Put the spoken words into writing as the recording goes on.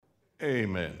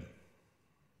Amen.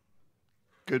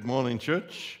 Good morning,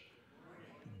 church.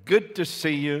 Good to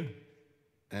see you.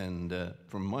 And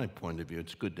from my point of view,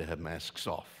 it's good to have masks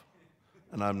off.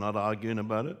 And I'm not arguing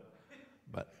about it,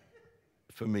 but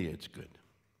for me, it's good.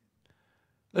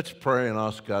 Let's pray and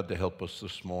ask God to help us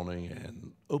this morning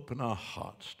and open our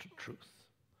hearts to truth.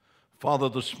 Father,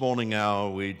 this morning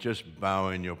hour, we just bow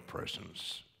in your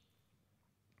presence.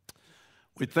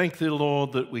 We thank thee,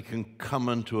 Lord, that we can come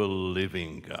unto a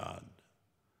living God,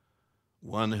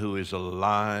 one who is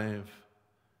alive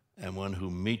and one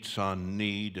who meets our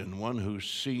need and one who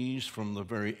sees from the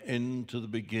very end to the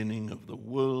beginning of the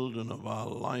world and of our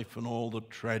life and all the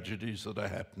tragedies that are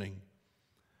happening.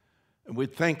 And we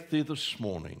thank thee this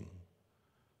morning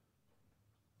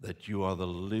that you are the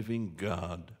living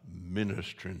God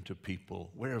ministering to people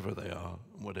wherever they are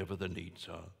and whatever their needs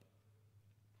are.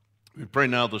 We pray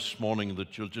now this morning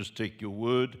that you'll just take your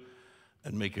word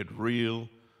and make it real,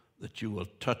 that you will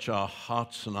touch our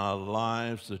hearts and our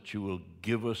lives, that you will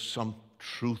give us some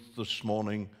truth this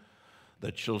morning,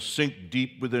 that shall sink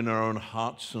deep within our own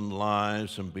hearts and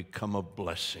lives and become a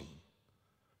blessing.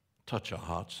 Touch our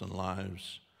hearts and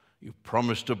lives. You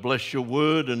promised to bless your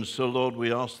word, and so, Lord,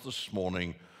 we ask this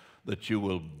morning that you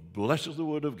will bless the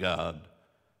word of God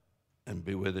and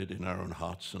be with it in our own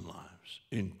hearts and lives.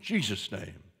 In Jesus'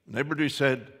 name. And everybody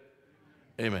said,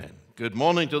 amen. Good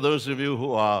morning to those of you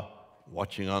who are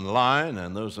watching online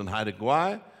and those in Haida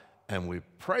Gwaii. And we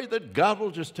pray that God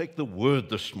will just take the word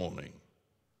this morning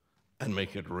and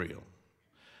make it real.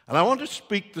 And I want to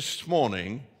speak this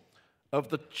morning of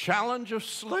the challenge of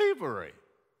slavery.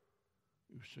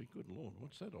 You say, good Lord,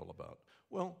 what's that all about?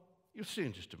 Well, you'll see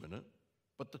in just a minute.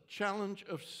 But the challenge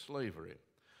of slavery.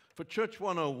 For Church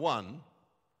 101,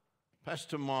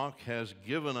 Pastor Mark has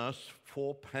given us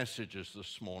 4 passages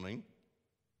this morning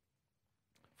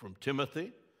from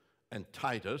Timothy and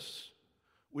Titus,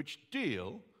 which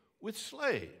deal with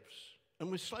slaves and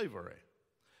with slavery.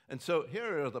 And so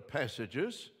here are the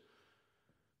passages: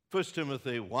 1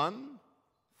 Timothy 1,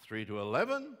 3 to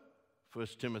 11, 1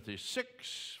 Timothy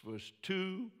 6, verse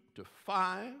 2 to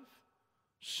 5,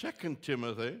 2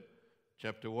 Timothy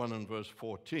chapter 1 and verse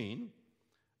 14,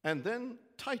 and then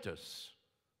Titus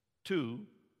 2,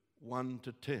 1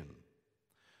 to 10.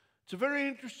 It's a very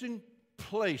interesting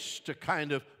place to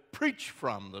kind of preach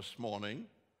from this morning,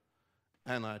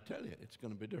 and I tell you, it's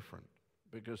going to be different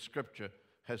because Scripture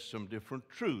has some different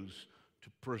truths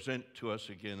to present to us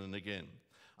again and again.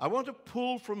 I want to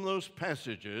pull from those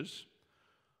passages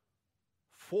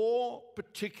 4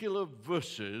 particular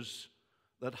verses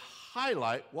that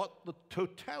highlight what the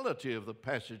totality of the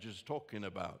passage is talking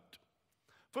about.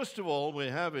 First of all, we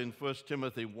have in 1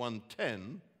 Timothy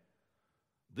 1:10,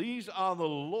 these are the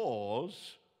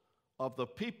laws of the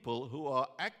people who are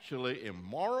actually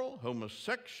immoral,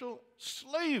 homosexual,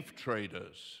 slave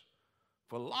traders,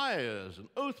 for liars and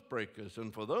oath breakers,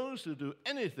 and for those who do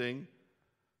anything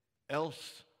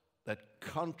else that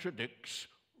contradicts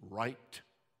right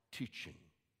teaching.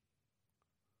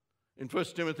 In 1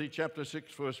 Timothy chapter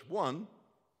 6, verse 1,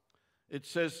 it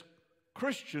says,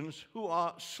 Christians who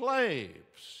are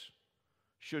slaves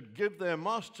should give their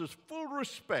masters full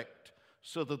respect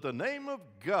so that the name of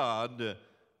God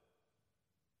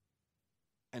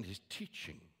and his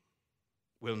teaching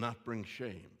will not bring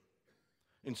shame.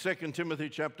 In 2 Timothy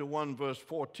chapter 1, verse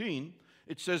 14,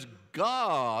 it says,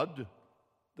 guard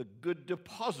the good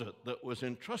deposit that was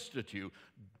entrusted to you.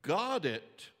 Guard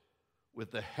it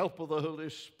with the help of the Holy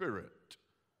Spirit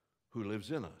who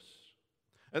lives in us.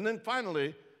 And then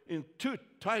finally, in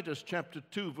Titus chapter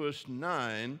 2, verse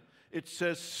 9, it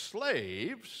says,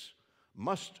 slaves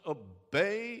must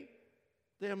obey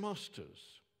their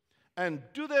masters and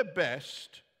do their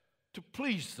best to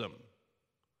please them.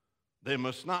 They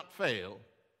must not fail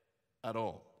at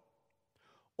all.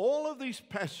 All of these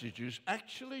passages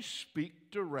actually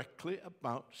speak directly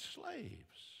about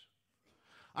slaves.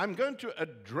 I'm going to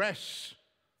address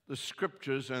the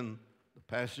scriptures and the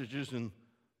passages and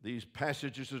these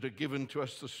passages that are given to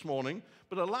us this morning,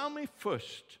 but allow me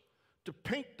first to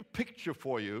paint the picture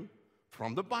for you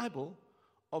from the Bible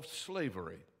of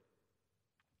slavery.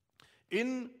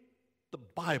 In the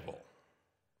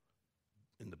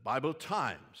Bible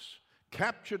times,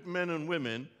 captured men and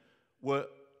women were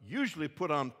usually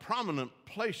put on prominent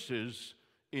places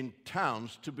in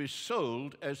towns to be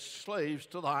sold as slaves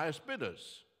to the highest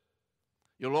bidders.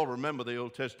 You'll all remember the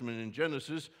Old Testament in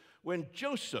Genesis when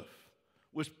Joseph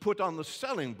was put on the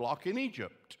selling block in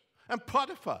Egypt, and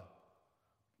Potiphar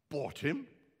bought him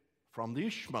from the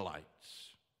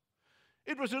Ishmaelites.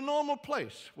 It was a normal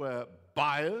place where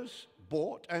buyers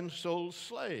bought and sold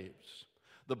slaves.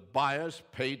 the buyers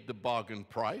paid the bargain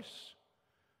price,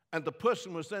 and the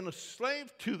person was then a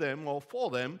slave to them or for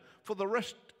them for the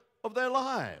rest of their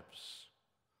lives.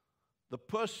 The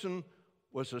person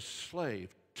was a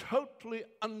slave, totally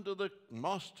under the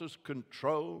master's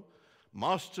control.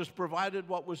 Masters provided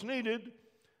what was needed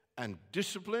and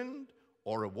disciplined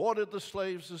or rewarded the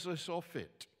slaves as they saw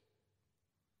fit.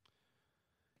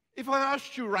 If I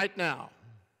asked you right now,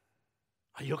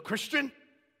 are you a Christian?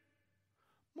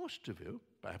 Most of you,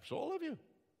 perhaps all of you,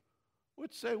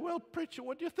 would say, well, preacher,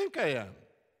 what do you think I am?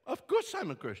 Of course I'm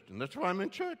a Christian. That's why I'm in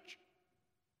church.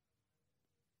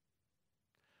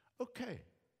 Okay.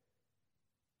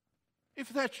 If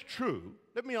that's true,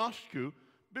 let me ask you,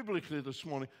 biblically this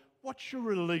morning, what's your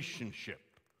relationship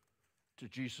to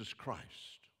Jesus Christ?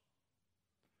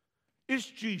 Is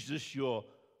Jesus your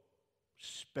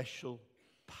special,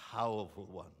 powerful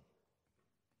one?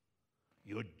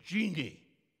 Your genie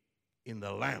in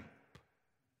the lamp,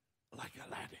 like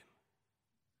Aladdin?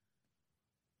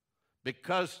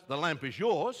 Because the lamp is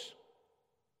yours,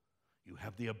 you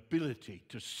have the ability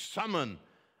to summon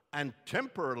and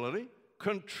temporarily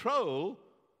control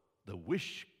the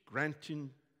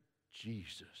wish-granting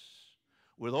Jesus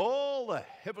with all the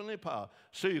heavenly power.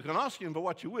 So you can ask him for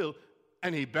what you will,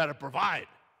 and he better provide.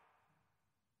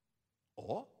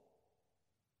 Or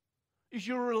is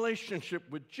your relationship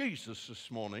with Jesus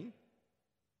this morning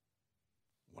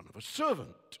one of a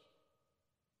servant?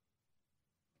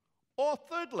 Or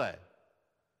thirdly,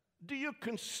 do you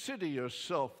consider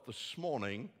yourself this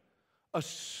morning a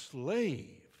slave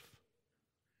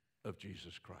of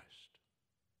Jesus Christ?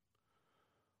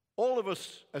 All of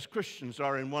us as Christians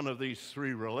are in one of these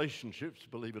three relationships,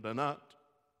 believe it or not.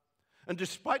 And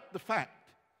despite the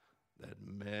fact that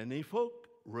many folk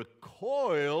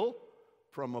recoil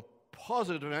from a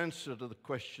positive answer to the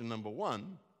question number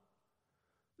one,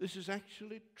 this is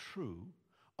actually true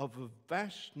of a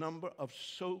vast number of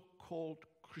so-called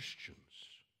Christians.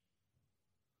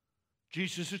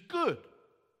 Jesus is good,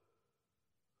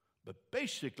 but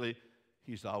basically,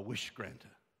 he's our wish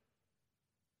granter.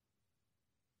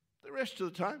 The rest of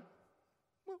the time,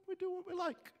 well, we do what we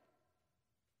like.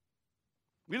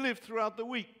 We live throughout the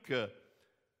week,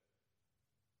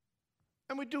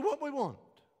 and we do what we want.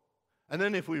 And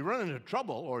then if we run into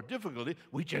trouble or difficulty,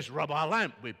 we just rub our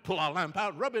lamp. We pull our lamp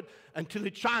out, rub it until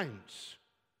it shines,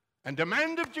 and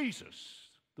demand of Jesus,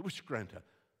 the wish granter,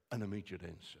 an immediate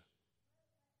answer.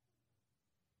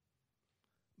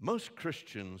 Most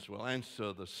Christians will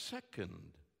answer the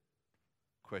second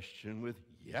question with,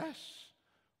 yes,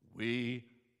 we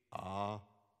are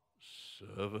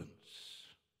servants.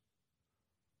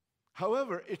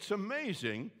 However, it's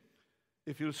amazing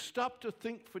if you stop to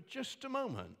think for just a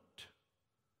moment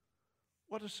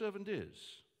what a servant is.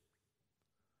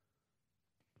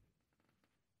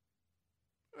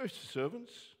 As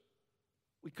servants,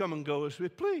 we come and go as we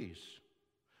please.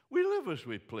 We live as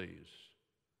we please.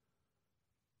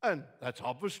 And that's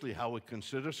obviously how we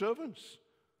consider servants.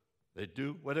 They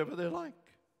do whatever they like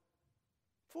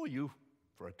for you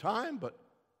for a time, but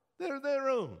they're their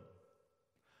own.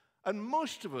 And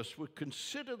most of us would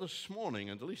consider this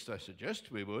morning, and at least I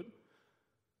suggest we would,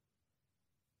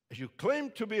 as you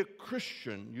claim to be a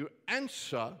Christian, you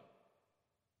answer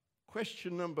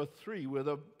question number 3 with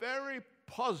a very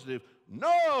positive,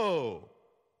 no,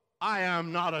 I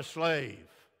am not a slave.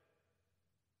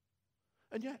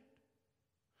 And yet,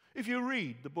 if you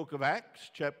read the book of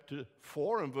Acts, chapter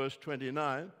 4 and verse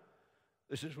 29,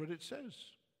 this is what it says.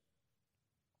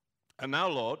 And now,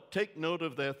 Lord, take note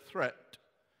of their threat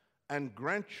and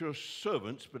grant your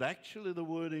servants, but actually the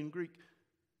word in Greek,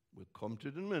 we'll come to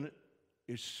it in a minute,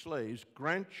 is slaves.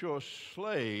 Grant your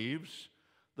slaves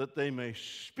that they may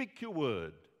speak your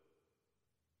word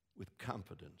with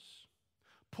confidence.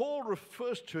 Paul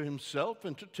refers to himself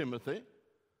and to Timothy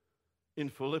in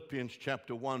Philippians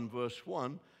chapter 1, verse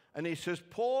 1, and he says,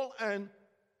 Paul and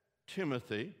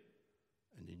Timothy,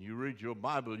 and then you read your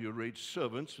Bible, you read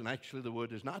servants, and actually the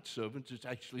word is not servants, it's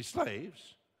actually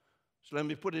slaves. So let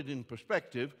me put it in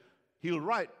perspective. He'll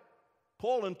write,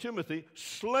 Paul and Timothy,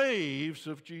 slaves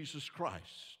of Jesus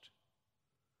Christ.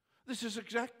 This is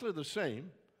exactly the same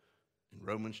in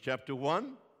Romans chapter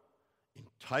 1, in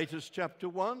Titus chapter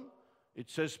 1. It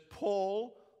says,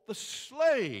 Paul, the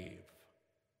slave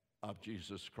of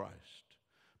Jesus Christ.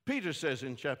 Peter says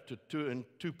in chapter 2, in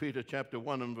 2 Peter chapter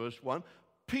 1 and verse 1,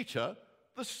 Peter,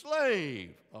 the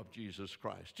slave of Jesus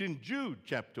Christ. In Jude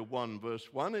chapter 1 verse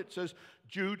 1, it says,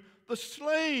 Jude, the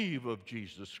slave of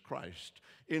Jesus Christ.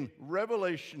 In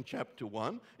Revelation chapter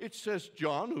 1, it says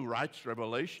John, who writes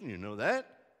Revelation, you know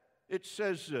that. It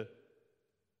says the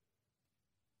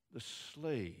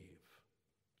slave,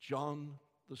 John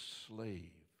the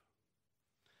slave.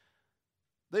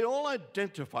 They all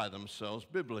identify themselves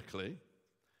biblically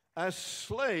as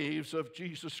slaves of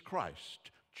Jesus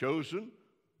Christ, chosen,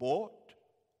 bought,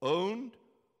 owned,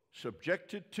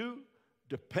 subjected to,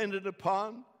 depended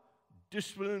upon,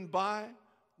 disciplined by,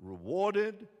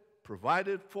 rewarded,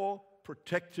 provided for,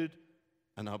 protected,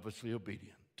 and obviously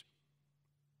obedient.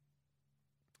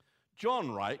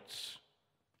 John writes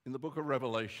in the book of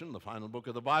Revelation, the final book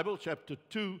of the Bible, chapter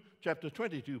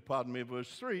 22, verse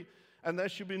 3, and there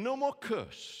shall be no more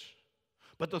curse,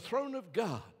 but the throne of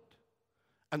God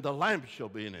and the Lamb shall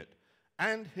be in it,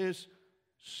 and his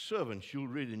servants. You'll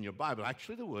read in your Bible.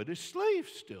 Actually, the word is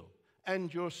slaves still.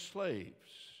 And your slaves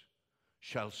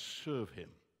shall serve him,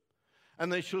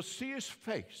 and they shall see his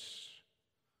face,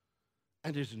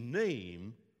 and his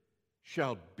name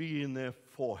shall be in their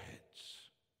foreheads.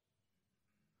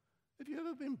 Have you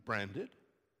ever been branded?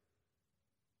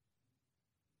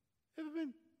 Ever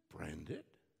been branded?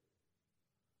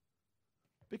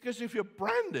 Because if you're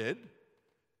branded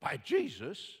by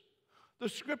Jesus, the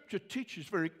scripture teaches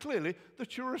very clearly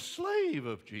that you're a slave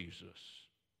of Jesus.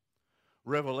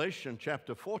 Revelation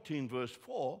chapter 14, verse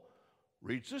 4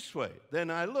 reads this way: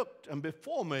 Then I looked, and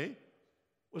before me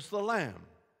was the Lamb,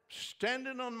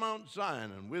 standing on Mount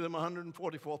Zion, and with him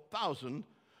 144,000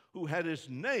 who had his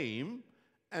name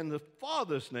and the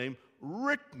Father's name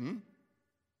written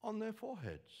on their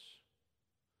foreheads.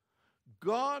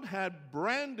 God had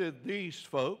branded these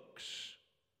folks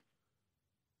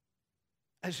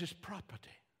as his property.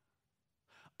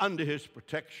 Under his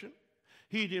protection,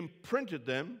 he'd imprinted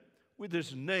them with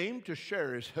his name to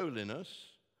share his holiness,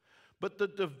 but the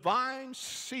divine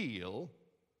seal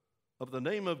of the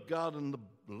name of God and the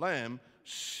Lamb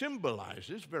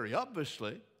symbolizes, very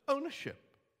obviously, ownership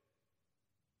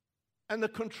and the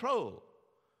control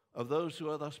of those who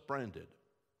are thus branded.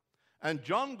 And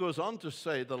John goes on to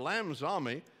say the Lamb's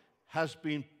army has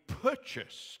been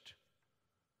purchased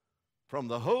from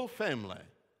the whole family,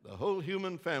 the whole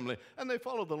human family, and they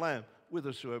follow the Lamb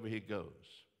whithersoever he goes.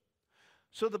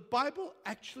 So the Bible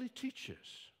actually teaches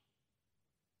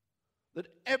that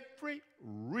every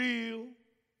real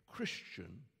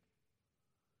Christian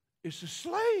is a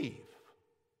slave.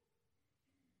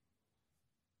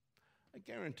 I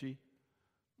guarantee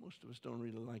most of us don't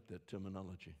really like that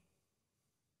terminology.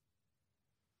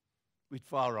 We'd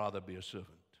far rather be a servant.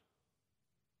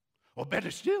 Or better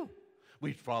still,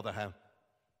 we'd rather have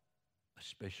a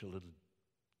special little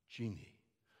genie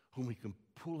whom we can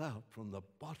pull out from the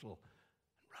bottle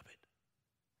and rub it.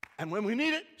 And when we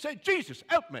need it, say, Jesus,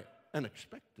 help me, and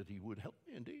expect that he would help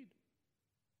me indeed.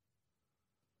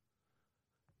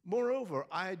 Moreover,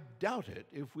 I doubt it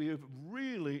if we have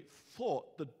really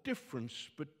thought the difference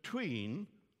between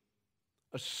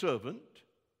a servant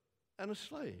and a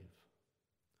slave.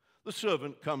 The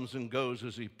servant comes and goes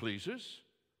as he pleases.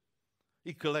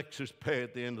 He collects his pay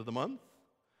at the end of the month.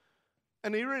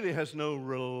 And he really has no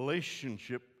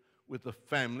relationship with the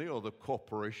family or the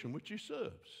corporation which he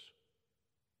serves.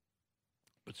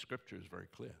 But Scripture is very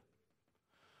clear.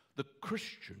 The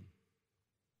Christian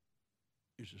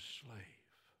is a slave.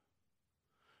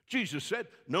 Jesus said,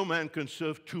 no man can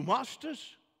serve two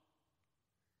masters.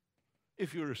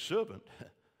 If you're a servant,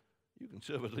 you can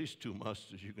serve at least two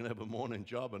masters. You can have a morning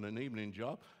job and an evening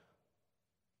job.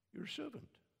 You're a servant.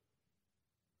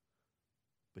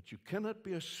 But you cannot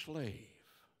be a slave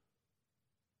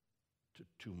to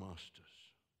two masters,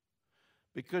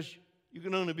 because you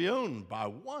can only be owned by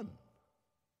one.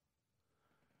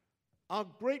 Our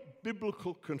great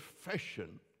biblical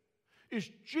confession is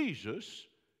Jesus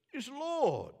is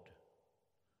Lord.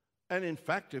 And in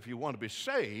fact, if you want to be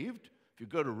saved, if you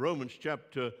go to Romans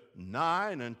chapter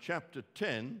 9 and chapter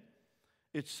 10,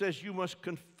 it says you must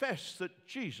confess that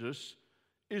Jesus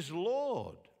is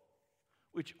Lord,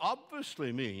 which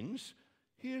obviously means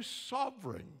he is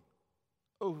sovereign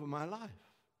over my life.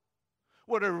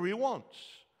 Whatever he wants,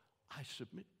 I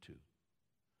submit to.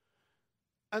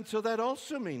 And so that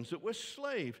also means that we're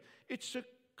slaves. It's a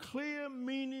clear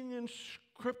meaning in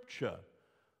Scripture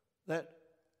that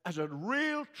as a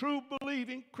real, true,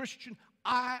 believing Christian,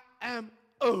 I am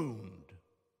owned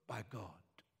by God.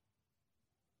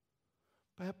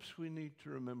 Perhaps we need to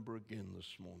remember again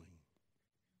this morning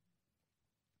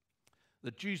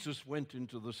that Jesus went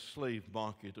into the slave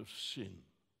market of sin,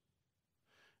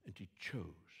 and he chose,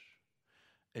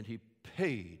 and he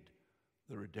paid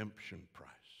the redemption price,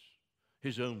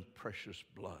 his own precious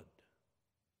blood.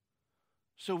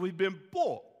 So we've been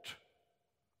bought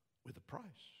with a price.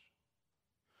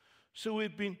 So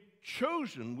we've been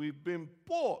chosen, we've been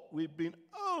bought, we've been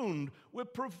owned, we're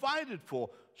provided for.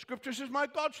 Scripture says, my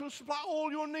God shall supply all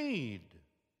your need.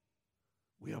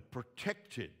 We are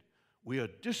protected. We are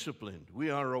disciplined. We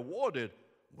are rewarded.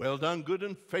 Well done, good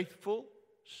and faithful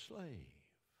slave.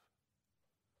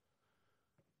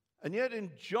 And yet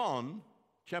in John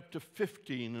chapter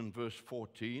 15 and verse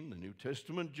 14, the New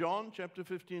Testament, John chapter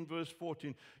 15, verse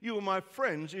 14, you are my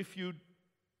friends if you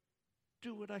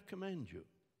do what I command you.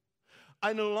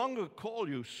 I no longer call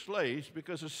you slaves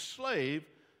because a slave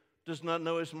does not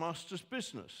know his master's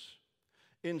business.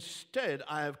 Instead,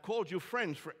 I have called you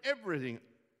friends, for everything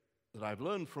that I've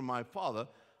learned from my Father,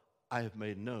 I have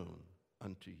made known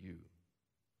unto you.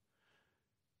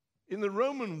 In the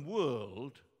Roman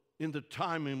world, in the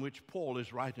time in which Paul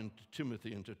is writing to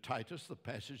Timothy and to Titus, the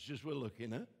passages we're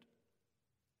looking at,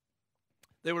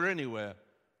 there were anywhere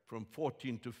from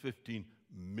 14 to 15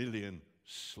 million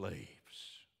slaves.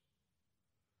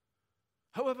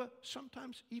 However,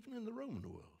 sometimes even in the Roman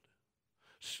world,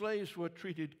 slaves were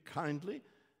treated kindly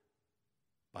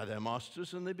by their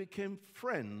masters, and they became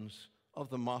friends of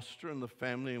the master and the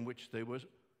family in which they were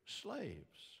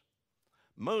slaves.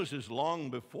 Moses, long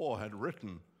before, had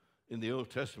written in the Old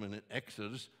Testament in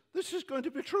Exodus, this is going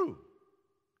to be true.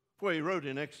 For he wrote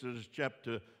in Exodus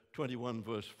chapter 21,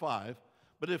 verse 5,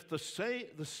 but if the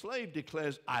slave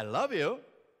declares, I love you,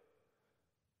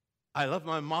 I love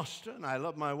my master, and I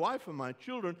love my wife and my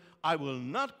children, I will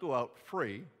not go out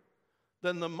free,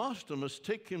 then the master must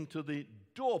take him to the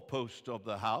doorpost of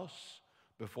the house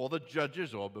before the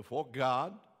judges or before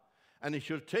God, and he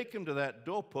shall take him to that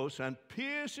doorpost and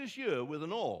pierce his ear with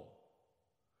an awl,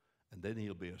 and then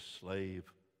he'll be a slave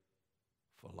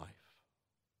for life.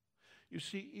 You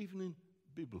see, even in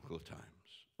biblical times,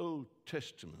 Old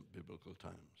Testament biblical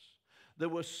times, there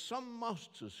were some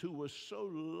masters who were so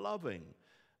loving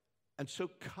and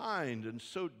so kind and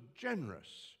so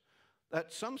generous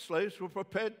that some slaves were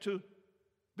prepared to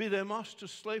be their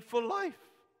master's slave for life.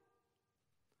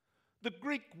 The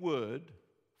Greek word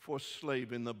for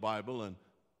slave in the Bible, and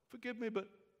forgive me, but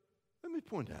let me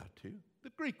point out to you,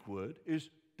 the Greek word is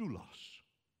doulos.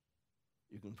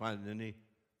 You can find it in any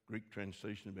Greek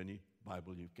translation of any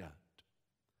Bible you've got.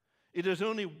 It is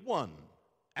only one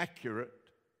accurate,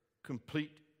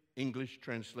 complete English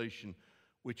translation,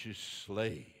 which is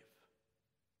slave.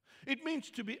 It means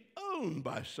to be owned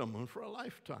by someone for a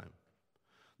lifetime.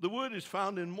 The word is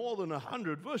found in more than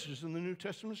 100 verses in the New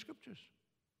Testament scriptures.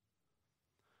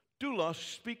 Doulos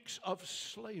speaks of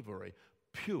slavery,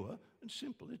 pure and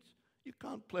simple. You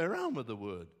can't play around with the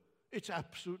word. It's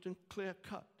absolute and clear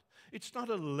cut. It's not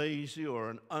a lazy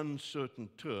or an uncertain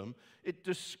term. It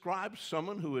describes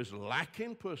someone who is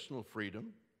lacking personal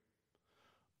freedom,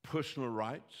 personal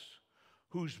rights,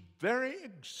 whose very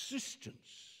existence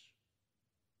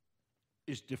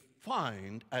is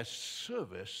defined as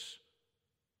service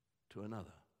to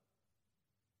another.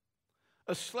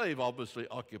 A slave obviously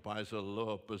occupies a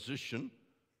lower position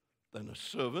than a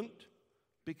servant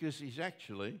because he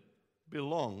actually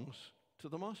belongs to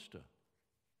the master.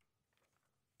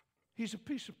 He's a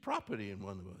piece of property, in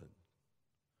one word.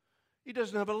 He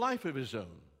doesn't have a life of his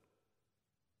own.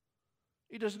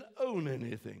 He doesn't own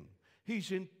anything.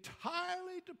 He's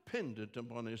entirely dependent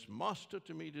upon his master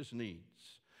to meet his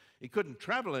needs. He couldn't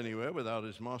travel anywhere without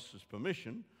his master's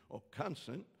permission or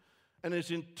consent, and his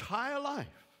entire life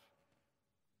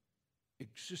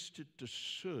existed to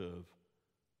serve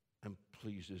and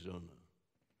please his owner.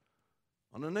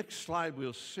 On the next slide,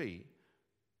 we'll see.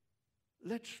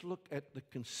 Let's look at the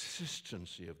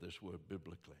consistency of this word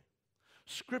biblically.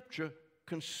 Scripture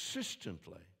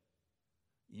consistently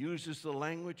uses the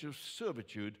language of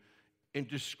servitude in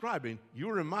describing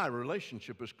your and my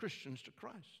relationship as Christians to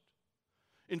Christ.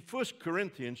 In 1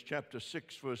 Corinthians chapter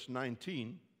 6, verse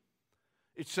 19,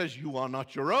 it says, you are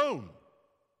not your own.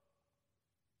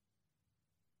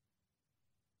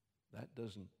 That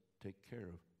doesn't take care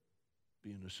of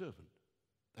being a servant.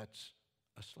 That's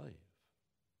a slave.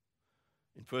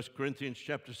 In 1 Corinthians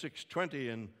chapter 6, 20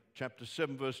 and chapter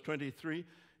 7, verse 23,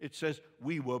 it says,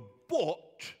 we were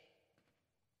bought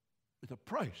with a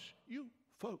price. You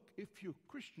folk, if you're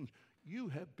Christians, you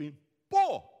have been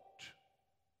bought.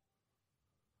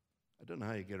 I don't know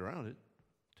how you get around it.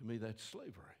 To me, that's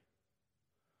slavery.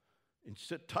 In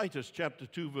Titus chapter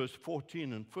 2, verse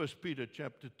 14 and 1 Peter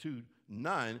chapter 2,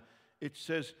 9, it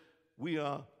says, we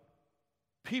are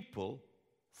people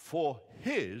for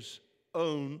his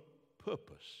own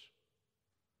purpose.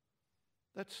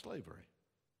 That's slavery.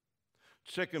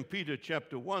 2 Peter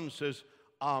chapter 1 says,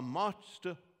 our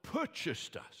master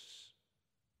purchased us.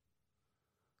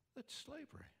 That's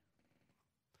slavery.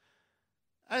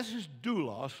 As his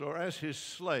doulos, or as his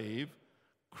slave,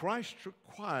 Christ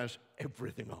requires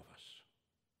everything of us.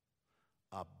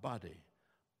 Our body,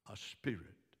 our spirit,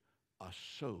 our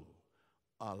soul,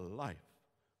 our life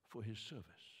for his service.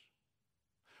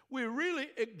 We really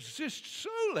exist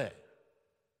solely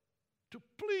to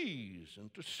please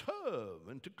and to serve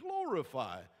and to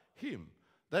glorify him.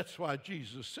 That's why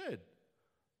Jesus said,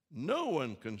 no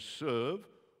one can serve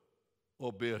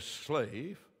or be a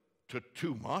slave to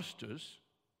two masters.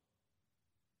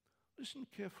 Listen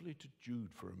carefully to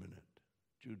Jude for a minute.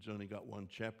 Jude's only got one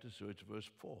chapter, so it's verse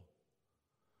 4.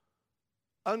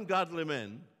 Ungodly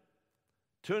men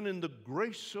turning the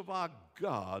grace of our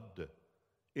God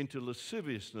into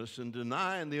lasciviousness and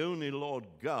denying the only Lord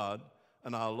God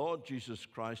and our Lord Jesus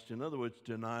Christ, in other words,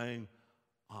 denying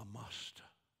our master.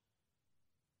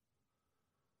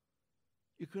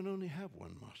 You can only have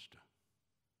one master,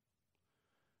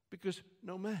 because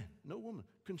no man, no woman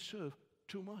can serve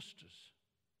two masters.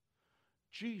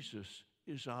 Jesus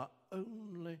is our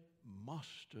only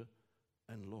master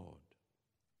and Lord.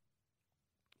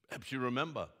 Perhaps you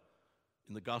remember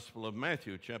in the Gospel of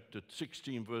Matthew, chapter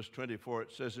 16, verse 24,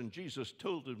 it says, and Jesus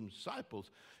told his disciples,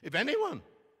 if anyone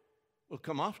will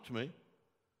come after me,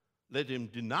 let him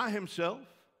deny himself,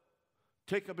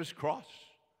 take up his cross,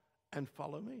 and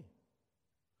follow me.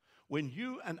 When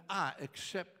you and I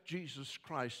accept Jesus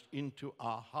Christ into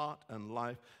our heart and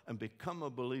life and become a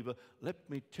believer, let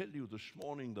me tell you this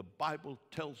morning, the Bible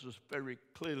tells us very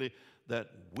clearly that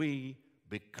we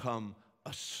become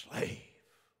a slave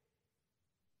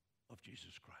of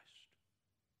Jesus Christ.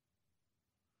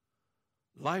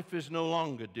 Life is no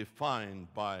longer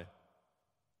defined by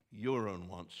your own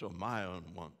wants or my own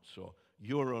wants, or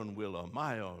your own will or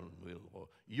my own will, or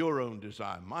your own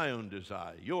desire, my own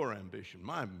desire, your ambition,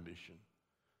 my ambition.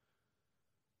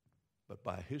 But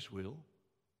by his will,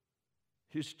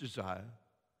 his desire,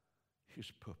 his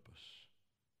purpose.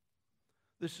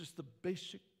 This is the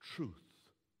basic truth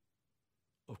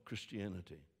of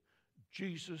Christianity.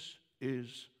 Jesus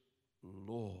is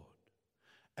Lord.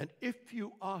 And if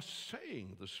you are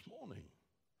saying this morning,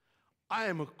 I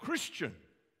am a Christian,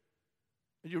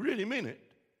 and you really mean it,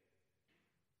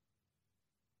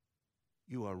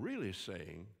 you are really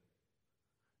saying,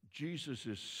 Jesus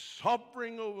is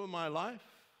sovereign over my life,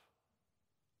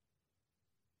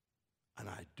 and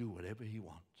I do whatever he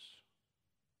wants.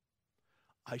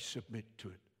 I submit to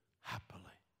it happily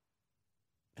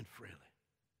and freely.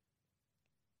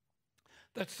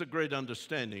 That's the great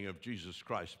understanding of Jesus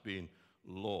Christ being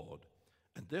Lord.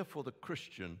 And therefore the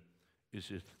Christian is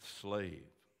his slave.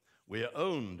 We are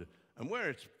owned, and where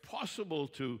it's possible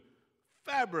to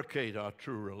fabricate our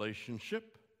true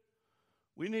relationship,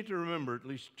 we need to remember at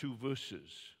least two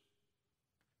verses.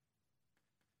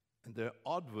 And they're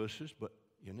odd verses, but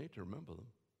you need to remember them.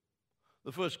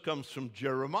 The first comes from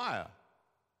Jeremiah,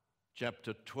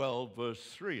 chapter 12, verse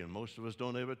 3, and most of us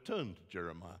don't ever turn to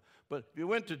Jeremiah. But if you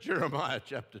went to Jeremiah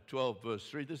chapter 12, verse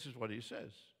 3, this is what he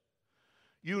says.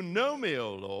 You know me,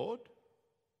 O Lord.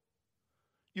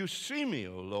 You see me,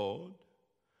 O Lord.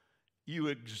 You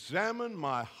examine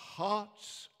my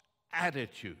heart's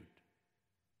attitude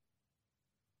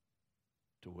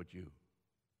toward you.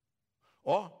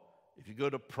 Or, if you go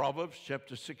to Proverbs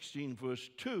chapter 16, verse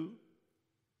 2,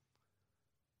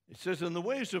 it says, and the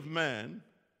ways of man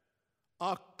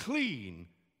are clean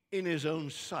in his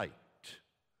own sight,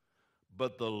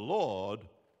 but the Lord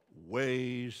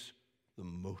weighs the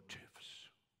motives.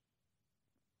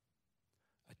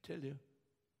 I tell you,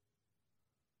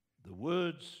 the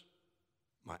words,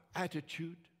 my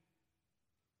attitude,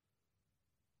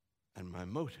 and my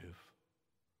motive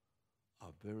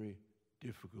are very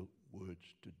difficult words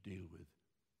to deal with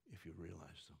if you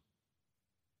realize them.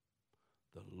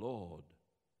 The Lord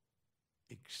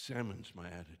examines my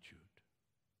attitude,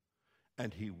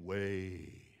 and he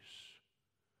weighs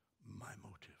my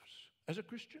motives. As a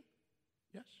Christian,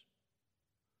 yes.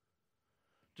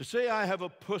 To say I have a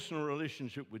personal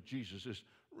relationship with Jesus is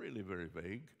really very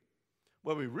vague.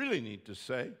 What we really need to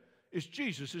say is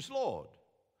Jesus is Lord,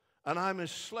 and I'm his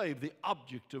slave, the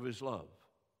object of his love.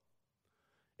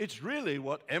 It's really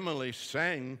what Emily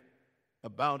sang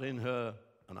about in her,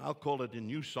 and I'll call it a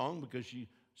new song because she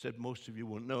said most of you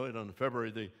won't know it, on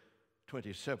February the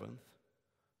 27th.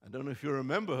 I don't know if you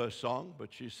remember her song,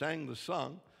 but she sang the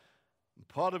song. And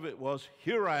part of it was,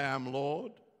 here I am,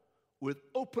 Lord, with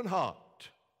open heart.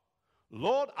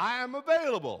 Lord, I am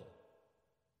available.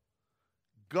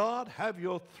 God, have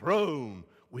your throne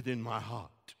within my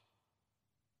heart.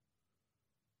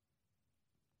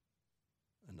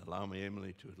 And allow me,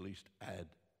 Emily, to at least add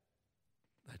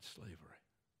that slavery.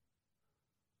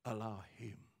 Allow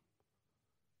him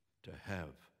to have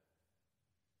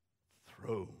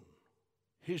throne,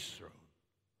 his throne,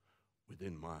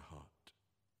 within my heart.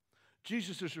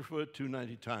 Jesus is referred to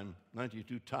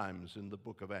 92 times in the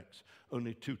book of Acts.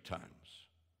 Only 2 times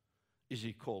is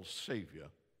he called Savior,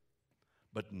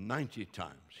 but 90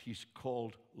 times he's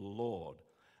called Lord.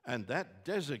 And that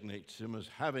designates him as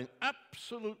having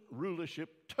absolute rulership,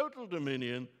 total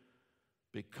dominion,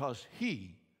 because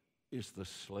he is the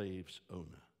slave's owner.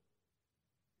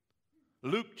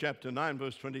 Luke chapter 9,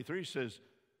 verse 23 says,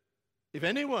 if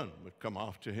anyone would come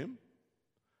after him,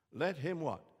 let him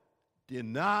what?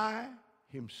 Deny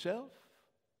himself,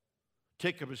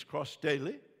 take up his cross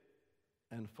daily,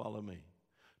 and follow me.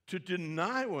 To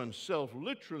deny oneself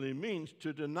literally means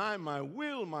to deny my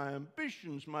will, my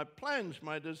ambitions, my plans,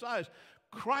 my desires.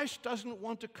 Christ doesn't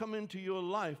want to come into your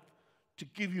life to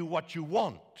give you what you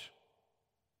want.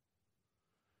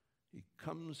 He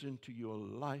comes into your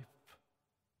life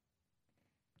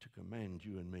to command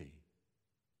you and me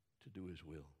to do his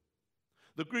will.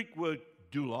 The Greek word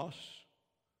doulos,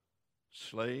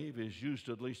 slave, is used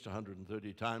at least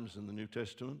 130 times in the New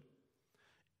Testament.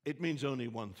 It means only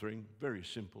one thing, very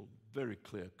simple, very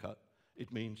clear cut.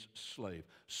 It means slave,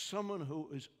 someone who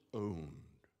is owned,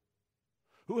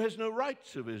 who has no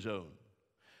rights of his own.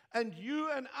 And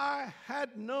you and I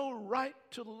had no right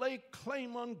to lay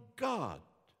claim on God.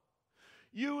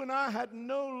 You and I had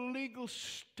no legal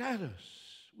status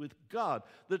with God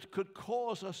that could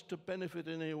cause us to benefit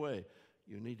in any way.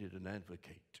 You needed an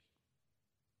advocate,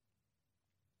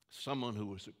 someone who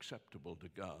was acceptable to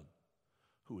God,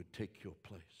 who would take your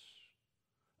place.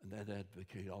 And that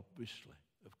advocate, obviously,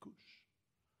 of course,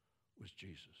 was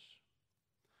Jesus.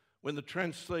 When the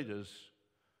translators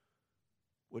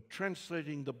were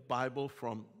translating the Bible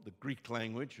from the Greek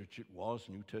language, which it was,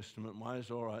 New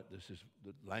Testament-wise, all right, this is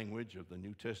the language of the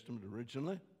New Testament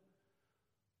originally,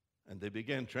 and they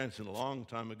began translating a long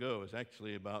time ago. It was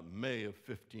actually about May of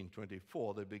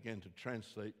 1524, they began to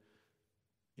translate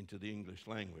into the English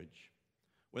language.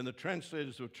 When the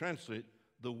translators would translate,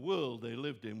 the world they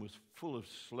lived in was full of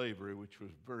slavery, which was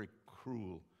very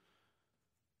cruel,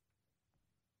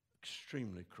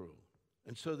 extremely cruel.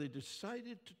 And so they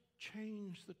decided to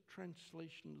change the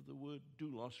translation of the word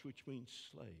doulos, which means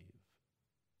slave,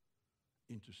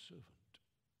 into servant.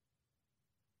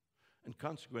 And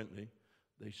consequently,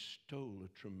 they stole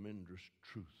a tremendous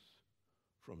truth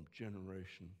from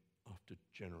generation after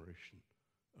generation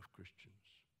of Christians.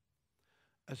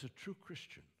 As a true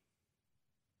Christian,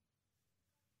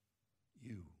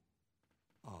 you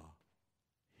are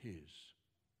his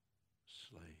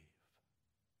slave.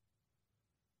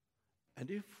 And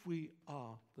if we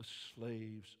are the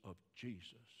slaves of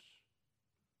Jesus,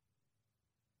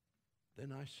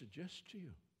 then I suggest to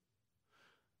you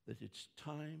that it's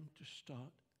time to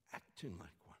start acting like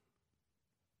one.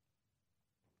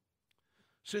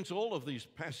 Since all of these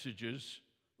passages,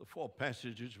 the 4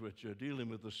 passages which we're dealing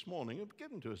with this morning, are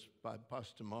given to us by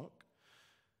Pastor Mark,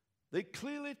 they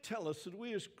clearly tell us that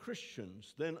we as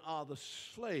Christians then are the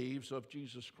slaves of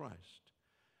Jesus Christ.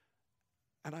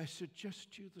 And I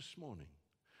suggest to you this morning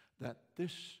that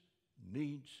this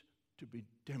needs to be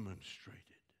demonstrated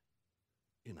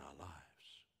in our lives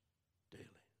daily.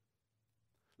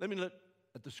 Let me look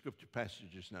at the scripture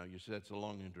passages now. You say that's a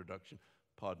long introduction.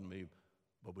 Pardon me,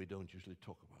 but we don't usually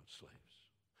talk about slaves.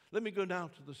 Let me go now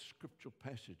to the scriptural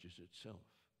passages itself.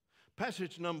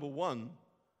 Passage number 1,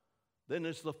 then,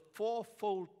 is the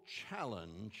 4-fold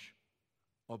challenge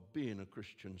of being a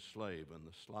Christian slave. And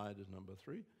the slide is number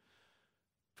 3.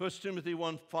 1 Timothy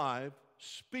 1:5,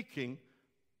 speaking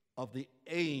of the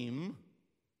aim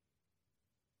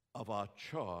of our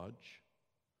charge,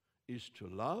 is to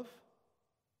love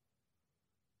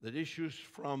that issues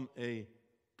from a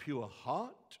pure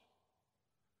heart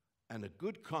and a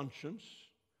good conscience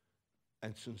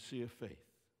and sincere faith.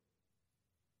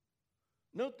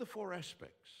 Note the 4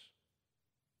 aspects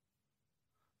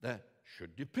that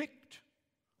should depict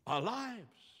our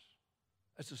lives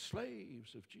as the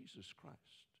slaves of Jesus Christ.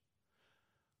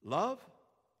 Love,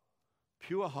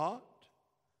 pure heart,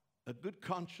 a good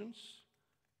conscience,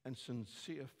 and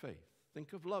sincere faith.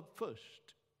 Think of love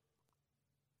first.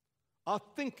 Our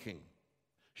thinking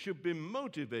should be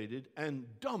motivated and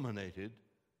dominated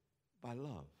by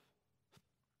love.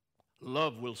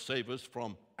 Love will save us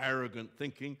from arrogant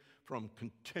thinking, from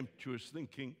contemptuous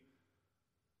thinking.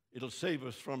 It'll save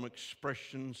us from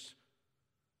expressions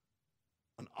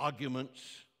and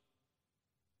arguments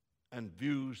and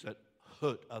views that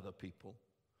hurt other people.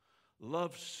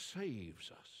 Love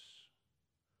saves us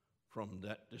from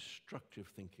that destructive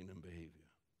thinking and behavior.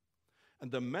 And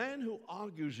the man who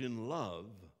argues in love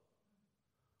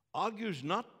argues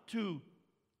not to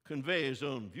convey his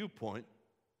own viewpoint,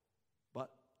 but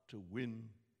to win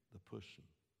the person.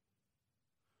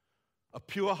 a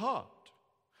pure heart.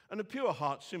 And a pure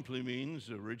heart simply means,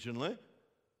 originally,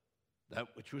 that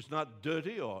which was not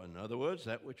dirty, or in other words,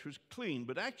 that which was clean.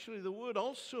 But actually the word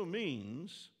also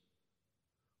means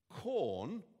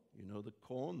corn, you know, the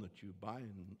corn that you buy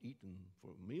and eat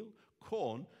for a meal,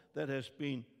 corn that has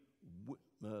been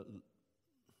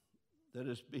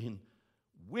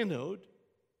winnowed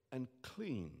and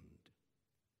cleaned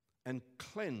and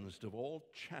cleansed of all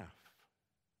chaff.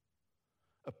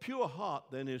 A pure heart,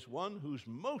 then, is one whose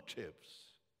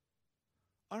motives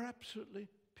are absolutely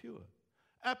pure,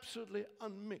 absolutely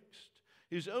unmixed.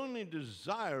 His only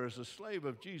desire as a slave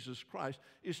of Jesus Christ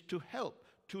is to help,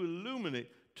 to illuminate,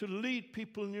 to lead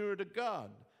people nearer to God.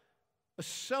 A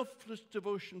selfless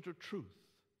devotion to truth,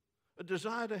 a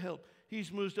desire to help.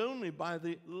 He's moved only by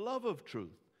the love of truth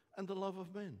and the love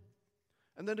of men.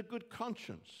 And then a good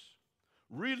conscience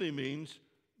really means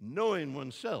knowing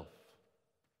oneself,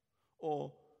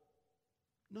 or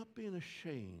not being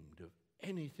ashamed of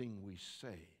anything we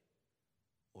say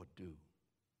or do.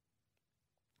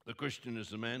 The Christian is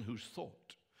the man whose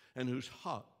thought and whose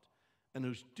heart and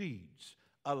whose deeds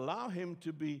allow him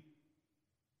to be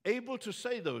able to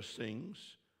say those things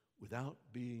without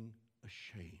being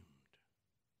ashamed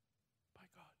by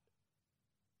God.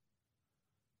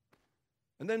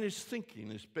 And then his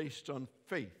thinking is based on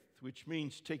faith, which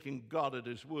means taking God at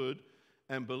his word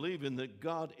and believing that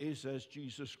God is as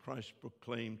Jesus Christ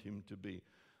proclaimed him to be.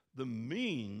 The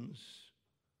means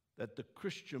that the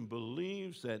Christian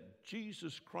believes that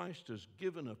Jesus Christ has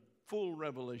given a full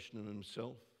revelation of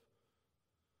himself,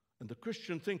 and the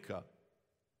Christian thinker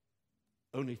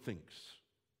only thinks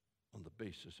on the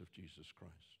basis of Jesus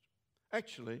Christ.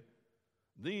 Actually,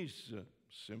 these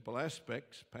simple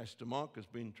aspects Pastor Mark has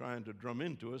been trying to drum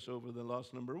into us over the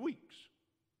last number of weeks.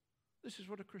 This is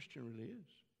what a Christian really is.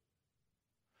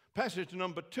 Passage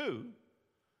number 2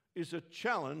 is a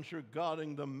challenge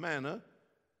regarding the manner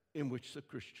in which the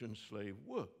Christian slave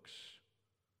works.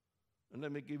 And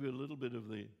let me give you a little bit of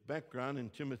the background in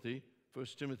Timothy. 1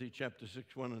 Timothy chapter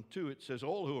 6, 1 and 2, it says,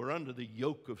 all who are under the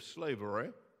yoke of slavery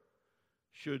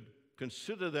should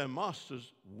consider their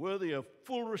masters worthy of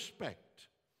full respect,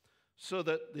 so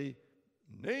that the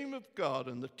name of God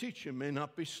and the teacher may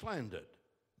not be slandered.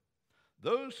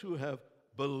 Those who have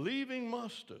believing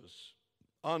masters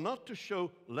are not to show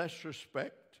less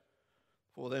respect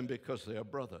for them because they are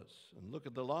brothers. And look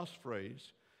at the last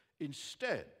phrase.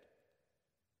 Instead,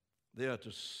 they are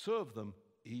to serve them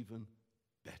even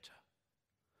better,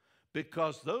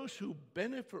 because those who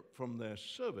benefit from their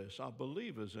service are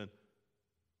believers, and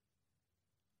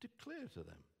declare to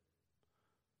them,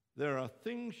 there are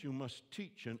things you must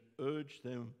teach and urge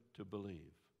them to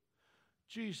believe.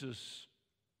 Jesus'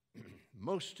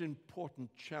 most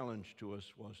important challenge to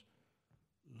us was,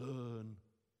 learn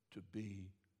to be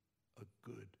a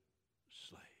good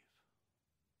slave.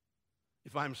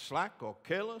 If I'm slack or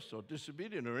careless or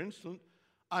disobedient or insolent,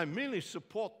 I merely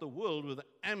support the world with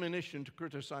ammunition to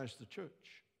criticize the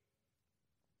church.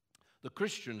 The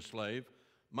Christian slave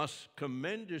must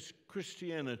commend his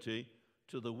Christianity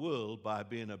to the world by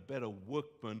being a better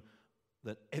workman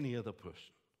than any other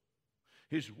person.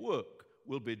 His work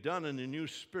will be done in a new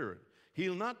spirit.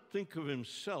 He'll not think of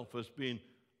himself as being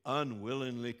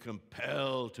unwillingly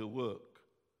compelled to work.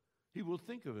 He will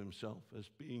think of himself as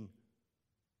being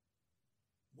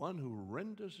one who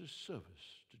renders his service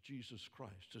to Jesus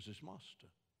Christ as his master.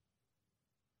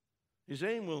 His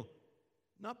aim will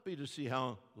not be to see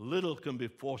how little can be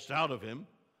forced out of him,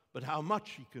 but how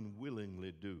much he can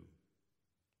willingly do.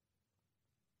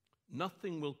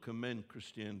 Nothing will commend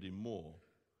Christianity more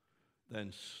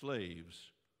than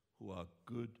slaves who are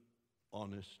good,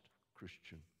 honest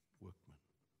Christian workmen.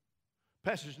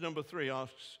 Passage number 3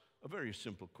 asks a very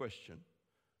simple question.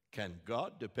 Can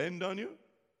God depend on you?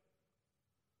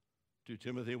 2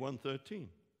 Timothy 1:13.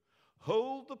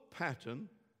 Hold the pattern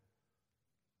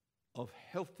of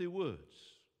healthy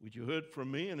words, which you heard from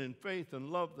me, and in faith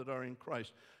and love that are in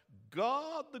Christ.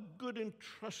 Guard the good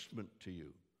entrustment to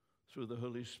you through the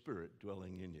Holy Spirit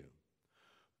dwelling in you.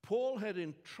 Paul had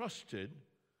entrusted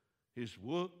his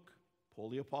work, Paul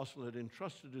the Apostle had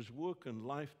entrusted his work and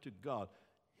life to God.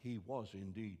 He was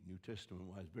indeed, New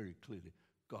Testament-wise, very clearly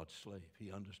God's slave.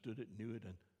 He understood it, knew it,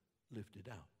 and lived it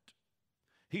out.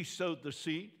 He sowed the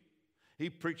seed, he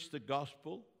preached the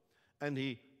gospel, and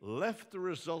he left the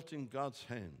result in God's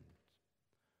hand.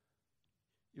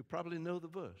 You probably know the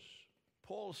verse.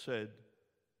 Paul said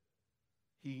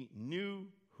he knew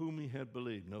whom he had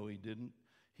believed. No, he didn't.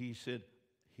 He said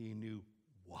he knew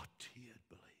what he had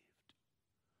believed.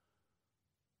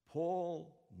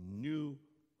 Paul knew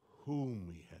whom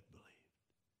he had believed.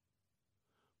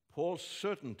 Paul's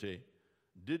certainty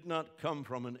did not come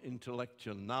from an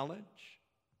intellectual knowledge.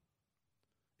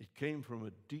 It came from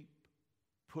a deep,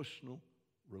 personal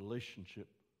relationship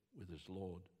with his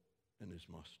Lord and his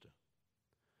Master.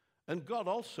 And God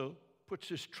also puts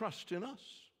his trust in us.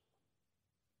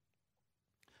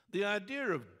 The idea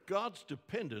of God's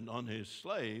dependent on his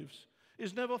slaves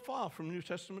is never far from New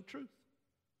Testament truth.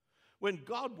 When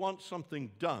God wants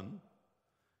something done,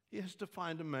 he has to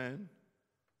find a man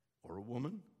or a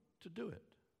woman to do it.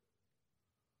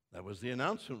 That was the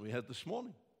announcement we had this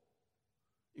morning.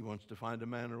 He wants to find a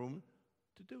man or a woman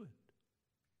to do it.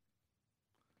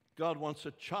 God wants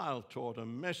a child taught, a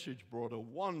message brought, a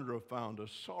wanderer found, a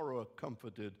sorrower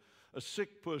comforted, a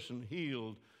sick person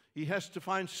healed. He has to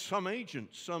find some agent,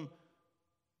 some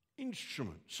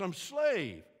instrument, some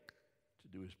slave to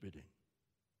do his bidding.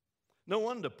 No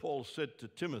wonder Paul said to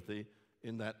Timothy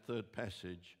in that third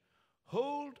passage,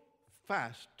 hold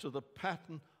fast to the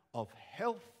pattern of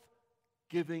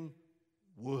health-giving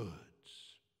words.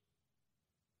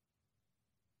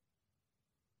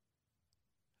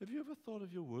 Have you ever thought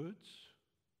of your words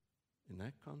in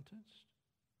that context?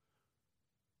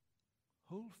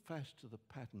 Hold fast to the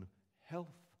pattern of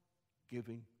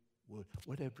health-giving words.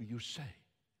 Whatever you say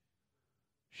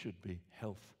should be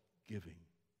health-giving.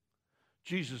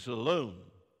 Jesus alone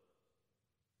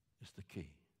is the key.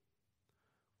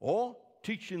 Or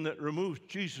teaching that removes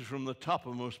Jesus from the top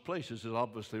of most places is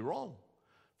obviously wrong.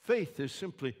 Faith is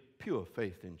simply pure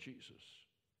faith in Jesus.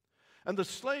 And the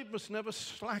slave must never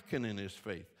slacken in his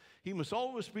faith. He must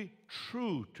always be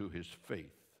true to his faith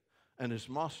and his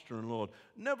master and Lord,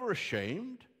 never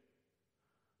ashamed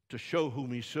to show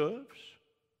whom he serves,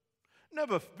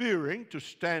 never fearing to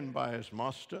stand by his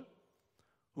master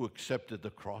who accepted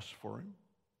the cross for him.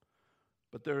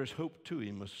 But there is hope too.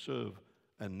 He must serve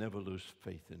and never lose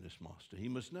faith in his master. He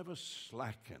must never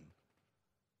slacken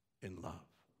in love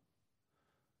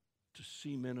to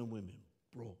see men and women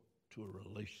brought to a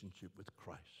relationship with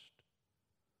Christ.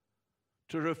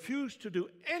 To refuse to do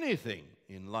anything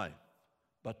in life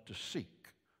but to seek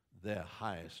their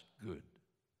highest good.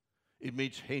 It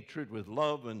meets hatred with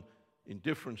love and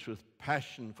indifference with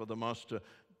passion for the master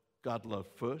God loved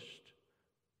first,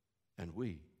 and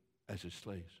we, as his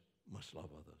slaves, must love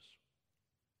others.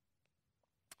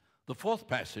 The fourth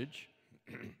passage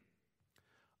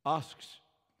asks,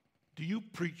 do you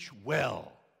preach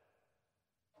well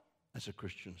as a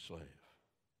Christian slave?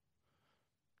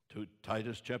 To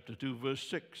Titus chapter 2, verse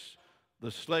 6,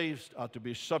 the slaves are to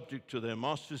be subject to their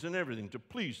masters in everything, to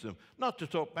please them, not to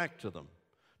talk back to them,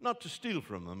 not to steal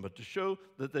from them, but to show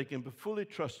that they can be fully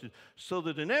trusted, so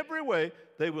that in every way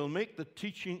they will make the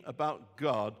teaching about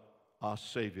God, our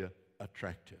Savior,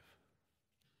 attractive.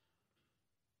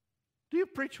 Do you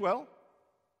preach well?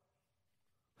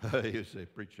 You say,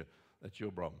 preacher, that's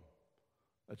your problem.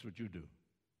 That's what you do.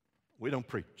 We don't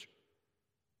preach.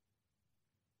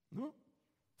 No?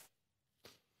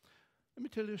 Let me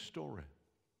tell you a story.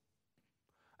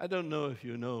 I don't know if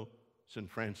you know St.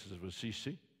 Francis of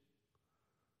Assisi.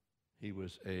 He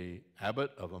was an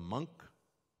abbot of a monk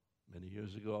many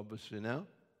years ago, obviously now.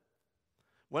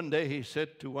 One day he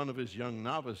said to one of his young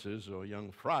novices or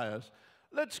young friars,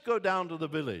 let's go down to the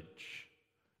village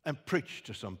and preach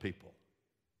to some people.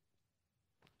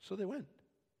 So they went.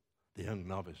 The young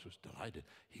novice was delighted.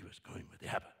 He was going with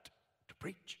the abbot to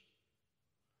preach.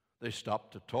 They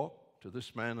stopped to talk to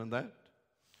this man and that.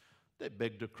 They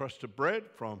begged a crust of bread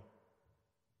from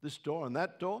this door and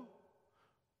that door.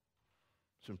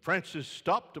 St. Francis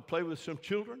stopped to play with some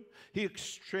children. He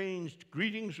exchanged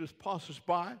greetings with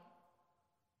passers-by.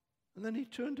 And then he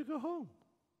turned to go home.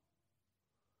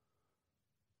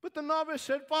 But the novice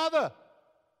said, Father,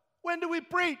 when do we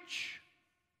preach?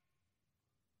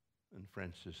 And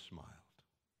Francis smiled.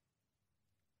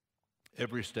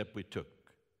 Every step we took,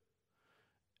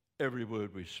 every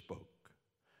word we spoke,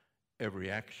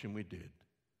 every action we did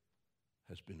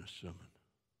has been a sermon.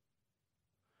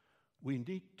 We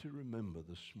need to remember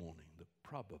this morning that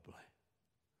probably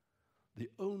the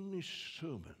only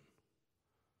sermon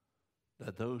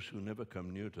that those who never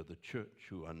come near to the church,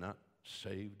 who are not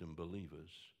saved and believers,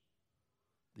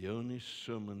 the only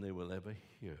sermon they will ever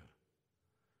hear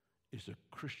is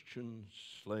a Christian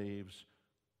slave's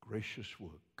gracious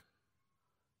work,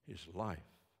 his life,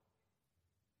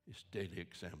 his daily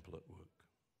example at work.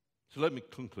 So let me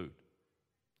conclude.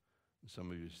 And some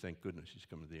of you, thank goodness he's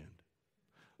come to the end.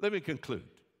 Let me conclude.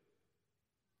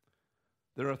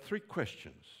 There are three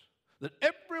questions that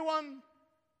everyone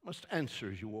must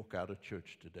answer as you walk out of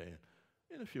church today.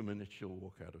 In a few minutes, you'll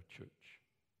walk out of church.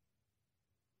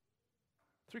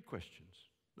 Three questions.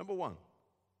 Number one,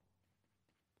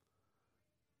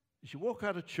 as you walk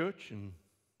out of church and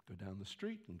Go down the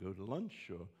street and go to lunch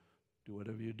or do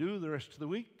whatever you do the rest of the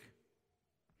week.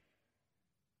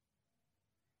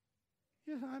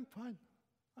 Yes, I'm fine.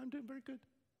 I'm doing very good.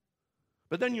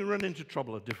 But then you run into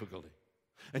trouble or difficulty,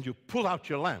 and you pull out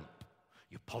your lamp,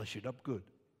 you polish it up good,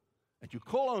 and you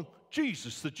call on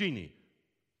Jesus, the genie,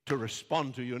 to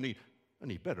respond to your need. And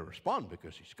he better respond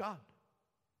because he's God.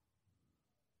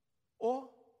 Or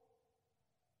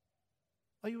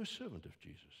are you a servant of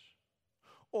Jesus?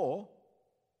 Or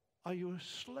are you a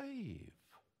slave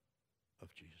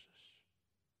of Jesus?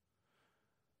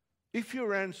 If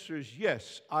your answer is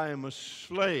yes, I am a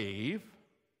slave,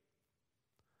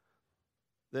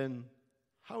 then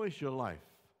how is your life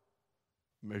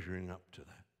measuring up to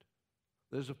that?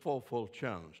 There's a fourfold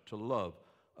challenge: to love,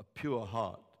 a pure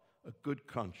heart, a good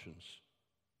conscience,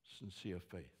 sincere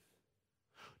faith.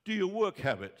 Do your work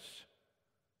habits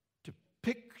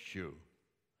depict you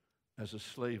as a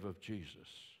slave of Jesus?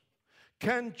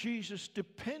 Can Jesus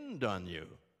depend on you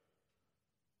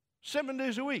 7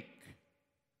 days a week?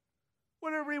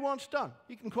 Whatever he wants done,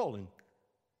 he can call him.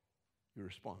 You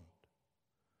respond.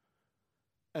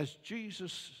 As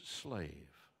Jesus' slave,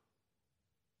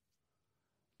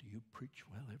 do you preach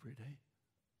well every day?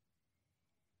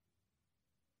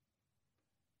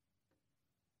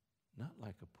 Not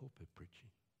like a pulpit preaching,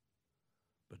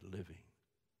 but living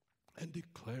and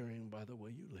declaring by the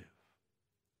way you live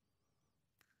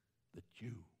that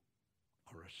you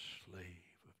are a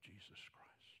slave of Jesus Christ.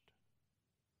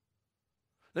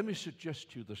 Let me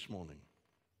suggest to you this morning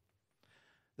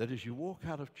that as you walk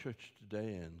out of church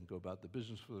today and go about the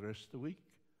business for the rest of the week,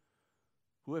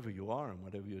 whoever you are and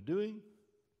whatever you're doing,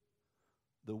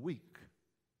 the week,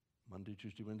 Monday,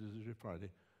 Tuesday, Wednesday, Thursday, Friday,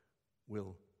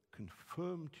 will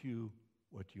confirm to you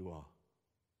what you are.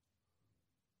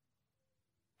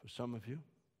 For some of you,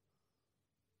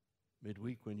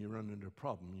 midweek when you run into a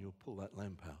problem, you'll pull that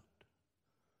lamp out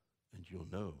and you'll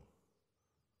know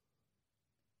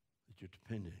that you're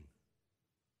depending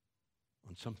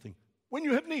on something when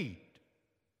you have need.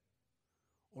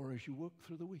 Or as you work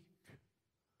through the week,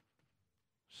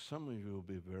 some of you will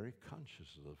be very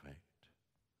conscious of the fact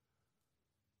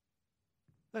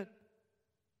that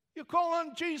you call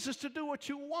on Jesus to do what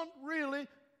you want, really.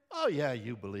 Oh, yeah,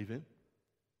 you believe him,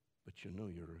 but you know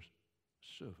you're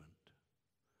a servant.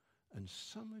 And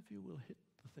some of you will hit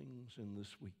the things in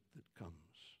this week that comes,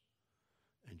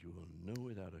 and you will know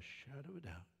without a shadow of a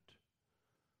doubt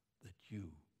that you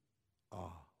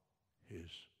are his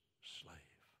slave.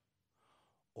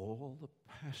 All the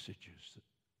passages that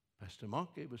Pastor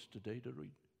Mark gave us today to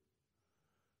read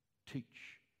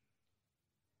teach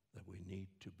that we need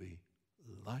to be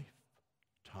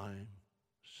lifetime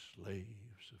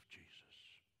slaves of Jesus.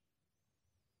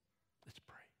 Let's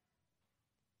pray.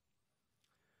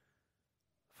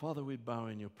 Father, we bow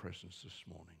in your presence this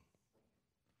morning.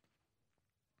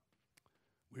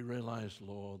 We realize,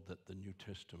 Lord, that the New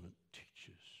Testament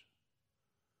teaches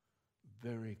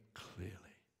very clearly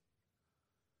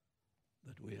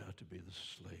that we are to be the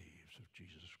slaves of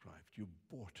Jesus Christ. You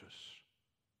bought us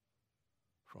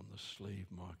from the slave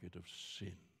market of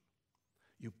sin.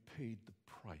 You paid the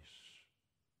price,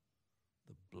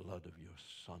 the blood of your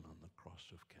Son on the cross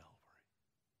of Calvary.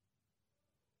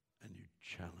 And you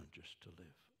challenge us to live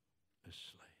as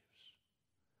slaves.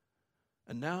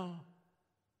 And now,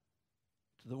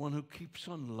 to the one who keeps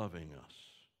on loving us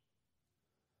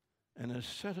and has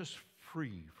set us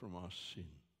free from our sin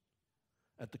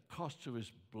at the cost of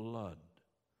his blood,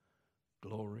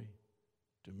 glory,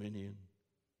 dominion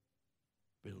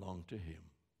belong to him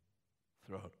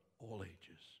throughout all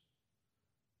ages.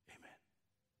 Amen.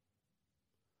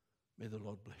 May the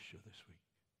Lord bless you this week.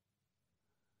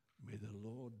 May the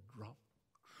Lord drop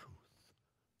truth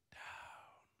down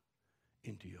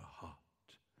into your heart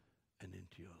and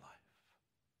into your life.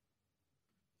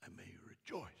 And may you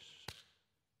rejoice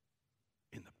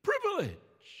in the privilege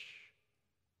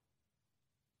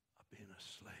of being a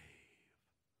slave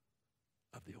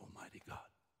of the Almighty God.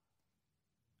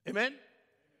 Amen?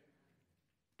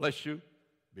 Bless you,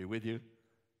 be with you,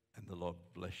 and the Lord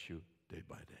bless you day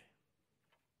by day.